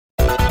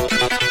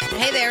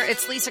Hey there,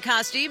 it's Lisa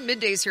Costi,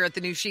 middays here at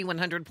the new She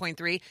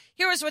 100.3.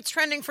 Here is what's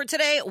trending for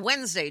today,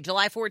 Wednesday,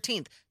 July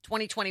 14th,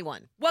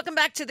 2021. Welcome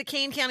back to the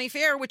Kane County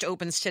Fair, which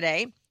opens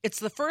today.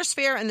 It's the first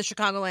fair in the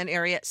Chicagoland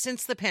area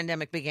since the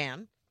pandemic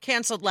began.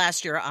 Canceled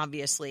last year,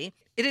 obviously.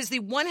 It is the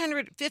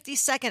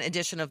 152nd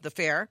edition of the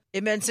fair.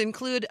 Events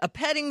include a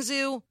petting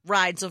zoo,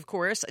 rides, of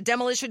course, a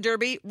demolition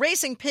derby,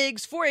 racing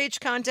pigs, 4-H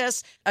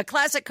contests, a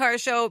classic car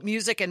show,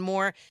 music, and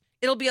more.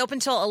 It'll be open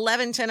till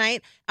 11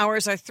 tonight.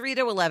 Hours are 3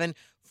 to 11,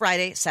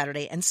 Friday,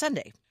 Saturday, and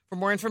Sunday. For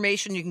more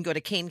information, you can go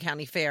to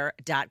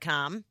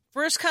CaneCountyFair.com.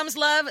 First comes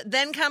love,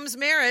 then comes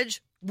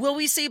marriage. Will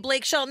we see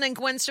Blake Shelton and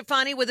Gwen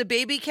Stefani with a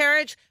baby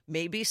carriage?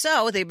 Maybe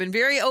so. They've been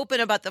very open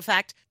about the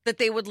fact that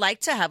they would like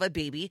to have a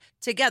baby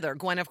together.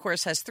 Gwen, of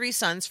course, has 3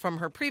 sons from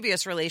her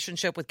previous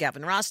relationship with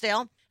Gavin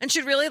Rossdale, and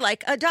she'd really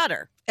like a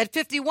daughter. At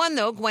 51,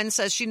 though, Gwen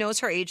says she knows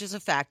her age is a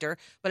factor,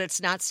 but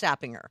it's not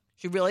stopping her.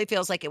 She really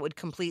feels like it would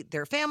complete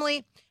their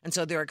family, and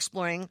so they're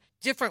exploring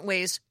different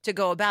ways to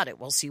go about it.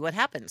 We'll see what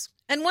happens.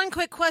 And one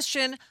quick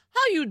question,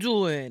 how you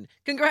doing?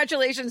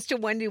 Congratulations to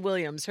Wendy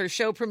Williams. Her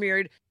show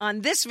premiered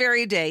on this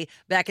very day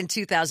back in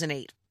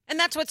 2008. And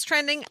that's what's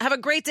trending. Have a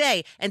great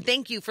day, and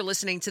thank you for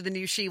listening to the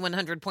new She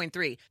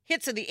 100.3.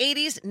 Hits of the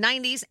 80s,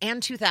 90s,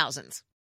 and 2000s.